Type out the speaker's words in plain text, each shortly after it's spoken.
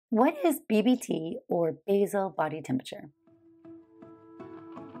What is BBT or basal body temperature?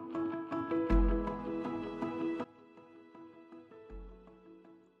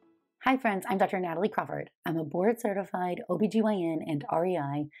 Hi friends, I'm Dr. Natalie Crawford. I'm a board certified OBGYN and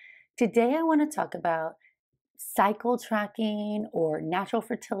REI. Today I want to talk about cycle tracking or natural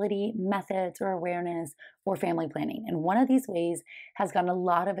fertility methods or awareness for family planning. And one of these ways has gotten a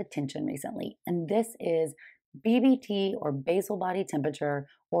lot of attention recently, and this is BBT or basal body temperature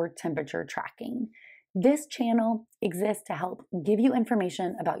or temperature tracking. This channel exists to help give you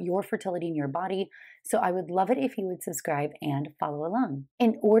information about your fertility in your body, so I would love it if you would subscribe and follow along.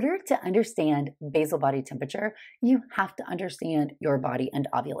 In order to understand basal body temperature, you have to understand your body and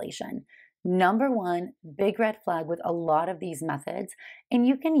ovulation. Number one, big red flag with a lot of these methods, and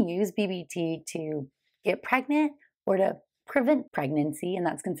you can use BBT to get pregnant or to prevent pregnancy, and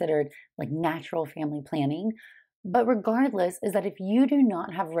that's considered like natural family planning. But regardless, is that if you do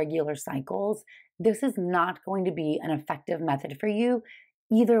not have regular cycles, this is not going to be an effective method for you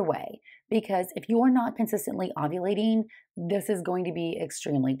either way, because if you're not consistently ovulating, this is going to be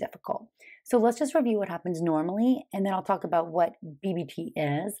extremely difficult. So let's just review what happens normally, and then I'll talk about what BBT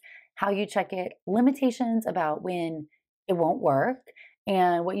is, how you check it, limitations about when it won't work,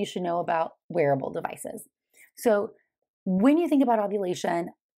 and what you should know about wearable devices. So when you think about ovulation,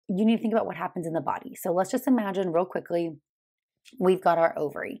 you need to think about what happens in the body. So let's just imagine real quickly, we've got our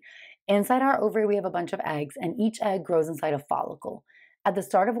ovary. Inside our ovary, we have a bunch of eggs, and each egg grows inside a follicle. At the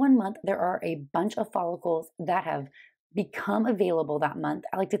start of 1 month, there are a bunch of follicles that have become available that month.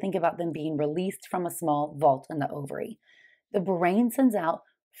 I like to think about them being released from a small vault in the ovary. The brain sends out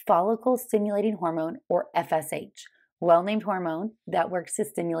follicle stimulating hormone, or FSH, well-named hormone that works to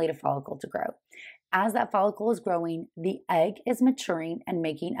stimulate a follicle to grow. As that follicle is growing, the egg is maturing and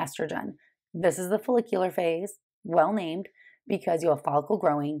making estrogen. This is the follicular phase, well-named, because you have follicle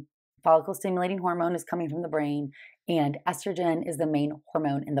growing, follicle stimulating hormone is coming from the brain, and estrogen is the main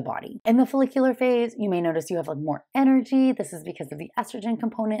hormone in the body. In the follicular phase, you may notice you have more energy. This is because of the estrogen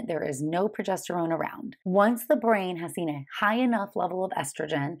component. There is no progesterone around. Once the brain has seen a high enough level of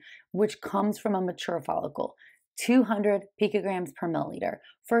estrogen, which comes from a mature follicle, 200 picograms per milliliter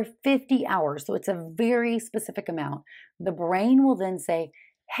for 50 hours, so it's a very specific amount, the brain will then say,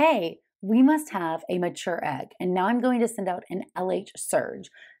 hey, we must have a mature egg, and now I'm going to send out an LH surge.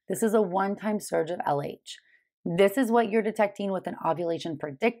 This is a one-time surge of LH. This is what you're detecting with an ovulation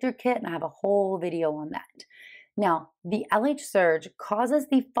predictor kit, and I have a whole video on that. Now, the LH surge causes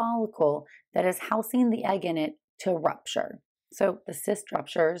the follicle that is housing the egg in it to rupture. So the cyst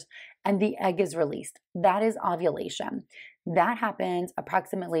ruptures and the egg is released. That is ovulation. That happens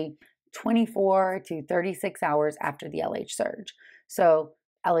approximately 24 to 36 hours after the LH surge. So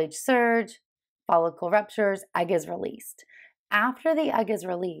LH surge, follicle ruptures, egg is released. After the egg is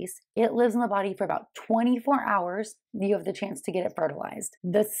released, it lives in the body for about 24 hours. You have the chance to get it fertilized.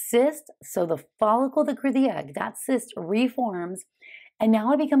 The cyst, so the follicle that grew the egg, that cyst reforms, and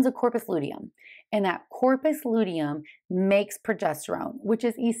now it becomes a corpus luteum. And that corpus luteum makes progesterone, which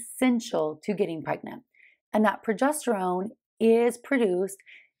is essential to getting pregnant. And that progesterone is produced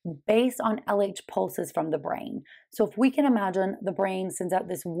based on LH pulses from the brain. So if we can imagine, the brain sends out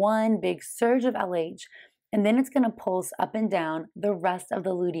this one big surge of LH, and then it's going to pulse up and down the rest of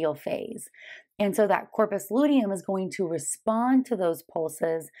the luteal phase. And so that corpus luteum is going to respond to those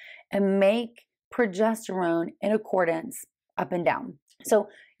pulses and make progesterone in accordance up and down. So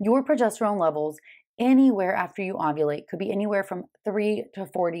your progesterone levels anywhere after you ovulate could be anywhere from 3 to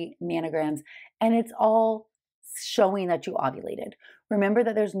 40 nanograms, and it's all showing that you ovulated. Remember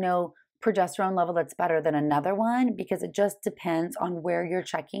that there's no progesterone level that's better than another one, because it just depends on where you're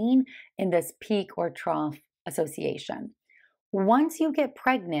checking in this peak or trough association. Once you get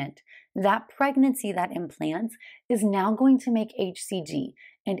pregnant, that pregnancy that implants is now going to make HCG.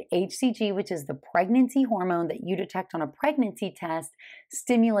 And HCG, which is the pregnancy hormone that you detect on a pregnancy test,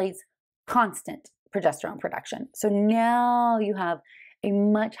 stimulates constant progesterone production. So now you have a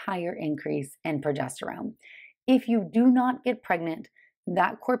much higher increase in progesterone. If you do not get pregnant,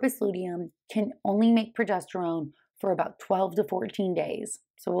 that corpus luteum can only make progesterone for about 12 to 14 days.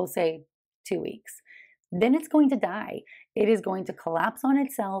 So we'll say 2 weeks. Then it's going to die. It is going to collapse on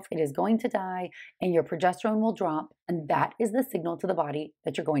itself. It is going to die, and your progesterone will drop. And that is the signal to the body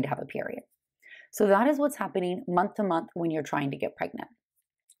that you're going to have a period. So that is what's happening month to month when you're trying to get pregnant.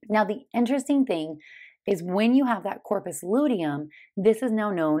 Now, the interesting thing is when you have that corpus luteum, this is now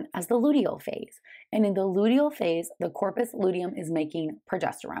known as the luteal phase. And in the luteal phase, the corpus luteum is making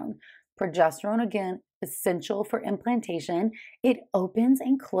progesterone. Progesterone, again, essential for implantation. It opens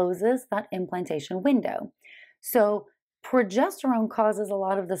and closes that implantation window. So Progesterone causes a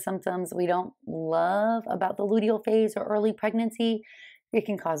lot of the symptoms we don't love about the luteal phase or early pregnancy. It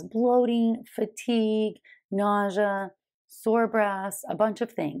can cause bloating, fatigue, nausea, sore breasts, a bunch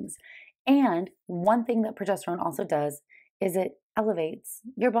of things. And one thing that progesterone also does is it elevates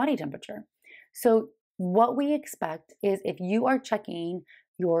your body temperature. So, what we expect is if you are checking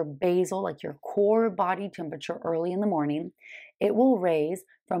your basal, like your core body temperature early in the morning, it will raise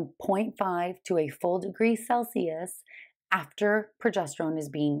from 0.5 to a full degree Celsius after progesterone is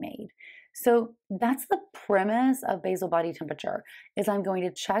being made. So that's the premise of basal body temperature is I'm going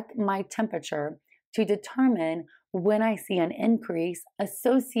to check my temperature to determine when I see an increase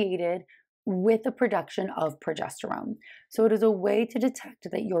associated with the production of progesterone. So it is a way to detect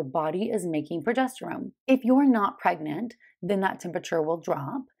that your body is making progesterone. If you're not pregnant, then that temperature will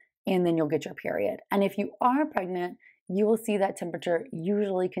drop and then you'll get your period. And if you are pregnant, you will see that temperature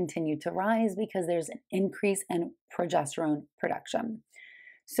usually continue to rise because there's an increase in progesterone production.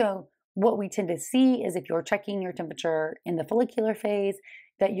 So what we tend to see is if you're checking your temperature in the follicular phase,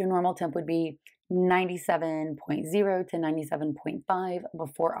 that your normal temp would be 97.0 to 97.5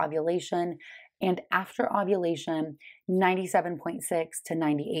 before ovulation, and after ovulation, 97.6 to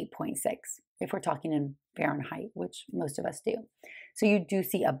 98.6, if we're talking in Fahrenheit, which most of us do. So you do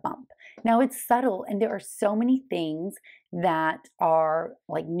see a bump. Now it's subtle, and there are so many things that are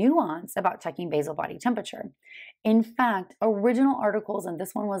like nuance about checking basal body temperature. In fact, original articles, and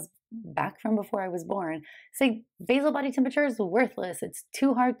this one was back from before I was born, say basal body temperature is worthless, it's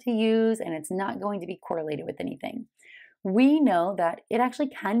too hard to use, and it's not going to be correlated with anything. We know that it actually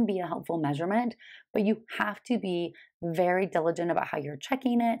can be a helpful measurement, but you have to be very diligent about how you're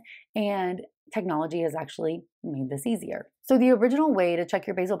checking it, and technology has actually made this easier. So the original way to check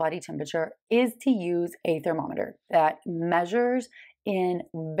your basal body temperature is to use a thermometer that measures in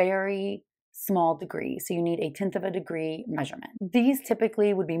very small degrees. So you need 1/10 of a degree measurement. These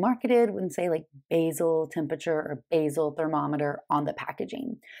typically would be marketed with, say, like basal temperature or basal thermometer on the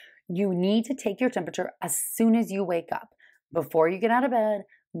packaging. You need to take your temperature as soon as you wake up, before you get out of bed,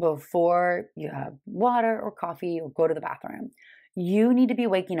 before you have water or coffee or go to the bathroom. You need to be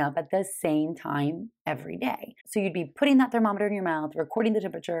waking up at the same time every day. So you'd be putting that thermometer in your mouth, recording the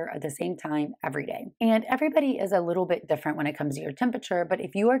temperature at the same time every day. And everybody is a little bit different when it comes to your temperature, but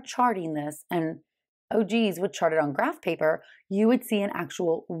if you are charting this, and OGs would chart it on graph paper, you would see an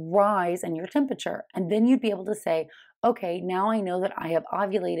actual rise in your temperature. And then you'd be able to say, okay, now I know that I have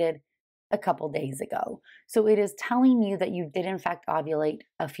ovulated a couple days ago. So it is telling you that you did in fact ovulate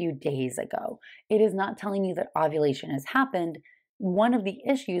a few days ago. It is not telling you that ovulation has happened. One of the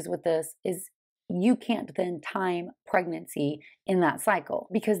issues with this is you can't then time pregnancy in that cycle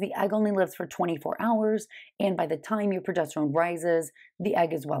because the egg only lives for 24 hours. And by the time your progesterone rises, the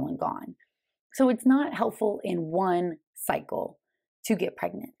egg is well and gone. So it's not helpful in one cycle to get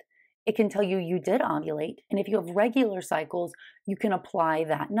pregnant. It can tell you you did ovulate. And if you have regular cycles, you can apply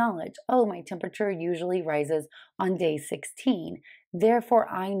that knowledge. Oh, my temperature usually rises on day 16. Therefore,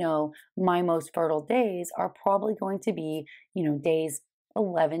 I know my most fertile days are probably going to be, days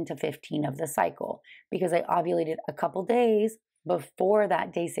 11 to 15 of the cycle because I ovulated a couple days before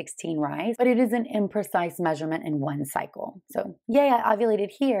that day 16 rise, but it is an imprecise measurement in one cycle. So yay, I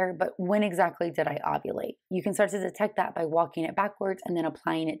ovulated here, but when exactly did I ovulate? You can start to detect that by walking it backwards and then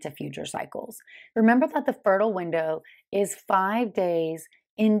applying it to future cycles. Remember that the fertile window is 5 days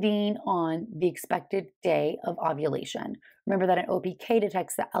ending on the expected day of ovulation. Remember that an OPK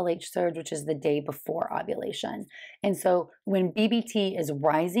detects the LH surge, which is the day before ovulation. And so when BBT is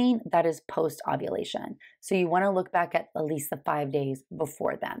rising, that is post-ovulation. So you want to look back at least the 5 days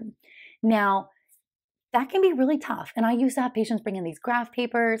before then. Now, that can be really tough. And I used to have patients bring in these graph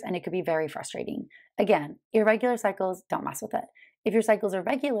papers, and it could be very frustrating. Again, irregular cycles, don't mess with it. If your cycles are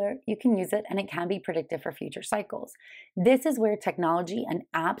regular, you can use it and it can be predictive for future cycles. This is where technology and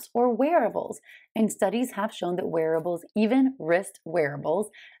apps or wearables, and studies have shown that wearables, even wrist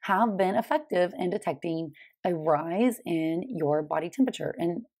wearables, have been effective in detecting a rise in your body temperature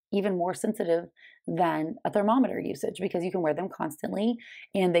and even more sensitive than a thermometer usage because you can wear them constantly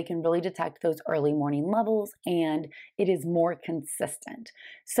and they can really detect those early morning levels and it is more consistent.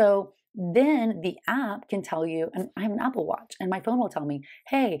 So then the app can tell you, and I have an Apple Watch and my phone will tell me,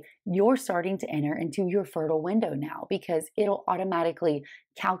 hey, you're starting to enter into your fertile window now because it'll automatically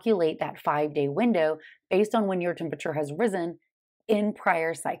calculate that 5-day window based on when your temperature has risen in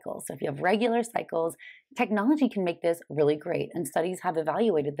prior cycles. So if you have regular cycles, technology can make this really great. And studies have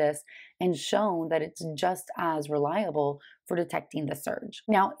evaluated this and shown that it's just as reliable for detecting the surge.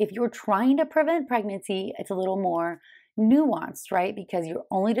 Now, if you're trying to prevent pregnancy, it's a little more nuanced, right? Because you're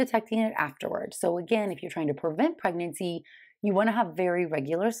only detecting it afterwards. So again, if you're trying to prevent pregnancy, you want to have very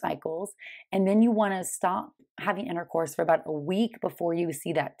regular cycles, and then you want to stop having intercourse for about a week before you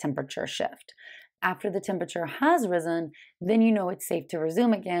see that temperature shift. After the temperature has risen, then you know it's safe to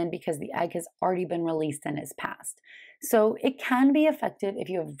resume again because the egg has already been released and is passed. So it can be effective if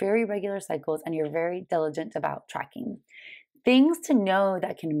you have very regular cycles and you're very diligent about tracking. Things to know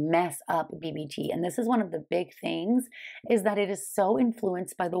that can mess up BBT, and this is one of the big things, is that it is so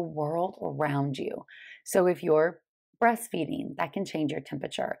influenced by the world around you. So if you're breastfeeding, that can change your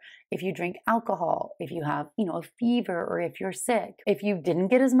temperature. If you drink alcohol, if you have, a fever, or if you're sick, if you didn't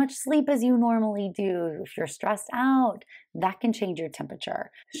get as much sleep as you normally do, if you're stressed out, that can change your temperature.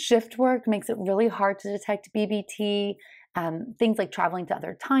 Shift work makes it really hard to detect BBT. Things like traveling to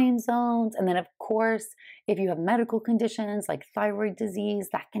other time zones. And then, of course, if you have medical conditions like thyroid disease,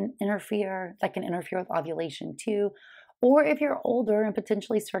 that can interfere with ovulation too. Or if you're older and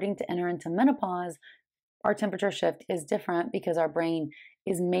potentially starting to enter into menopause, our temperature shift is different because our brain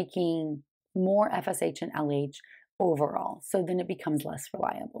is making more FSH and LH overall. So then it becomes less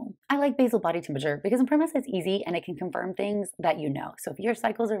reliable. I like basal body temperature because in premise it's easy and it can confirm things that you know. So if your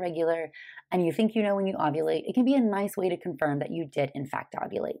cycles are regular and you think you know when you ovulate, it can be a nice way to confirm that you did in fact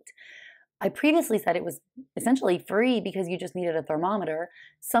ovulate. I previously said it was essentially free because you just needed a thermometer.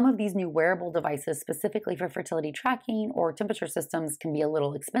 Some of these new wearable devices specifically for fertility tracking or temperature systems can be a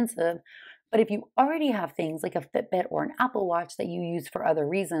little expensive. But if you already have things like a Fitbit or an Apple Watch that you use for other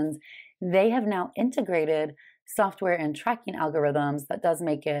reasons, they have now integrated software and tracking algorithms that does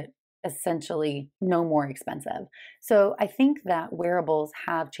make it essentially no more expensive. So I think that wearables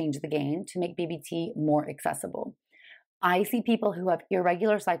have changed the game to make BBT more accessible. I see people who have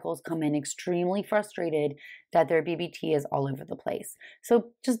irregular cycles come in extremely frustrated that their BBT is all over the place.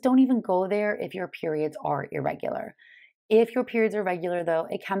 So just don't even go there if your periods are irregular. If your periods are regular, though,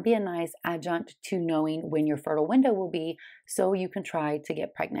 it can be a nice adjunct to knowing when your fertile window will be so you can try to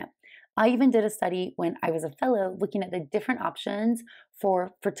get pregnant. I even did a study when I was a fellow looking at the different options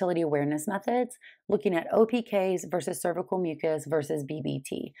for fertility awareness methods, looking at OPKs versus cervical mucus versus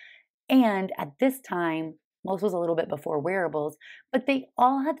BBT. And at this time, most was a little bit before wearables, but they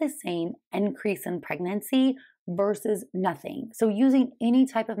all had the same increase in pregnancy versus nothing. So using any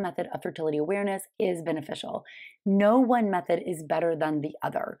type of method of fertility awareness is beneficial. No one method is better than the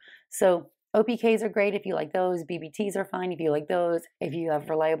other. So OPKs are great if you like those. BBTs are fine if you like those. If you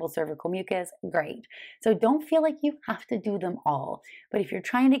have reliable cervical mucus, great. So don't feel like you have to do them all. But if you're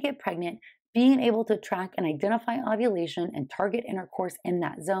trying to get pregnant, being able to track and identify ovulation and target intercourse in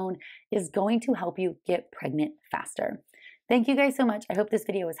that zone is going to help you get pregnant faster. Thank you guys so much. I hope this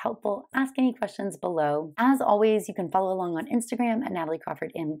video was helpful. Ask any questions below. As always, you can follow along on Instagram at Natalie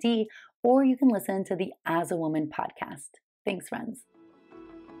Crawford MD, or you can listen to the As a Woman podcast. Thanks, friends.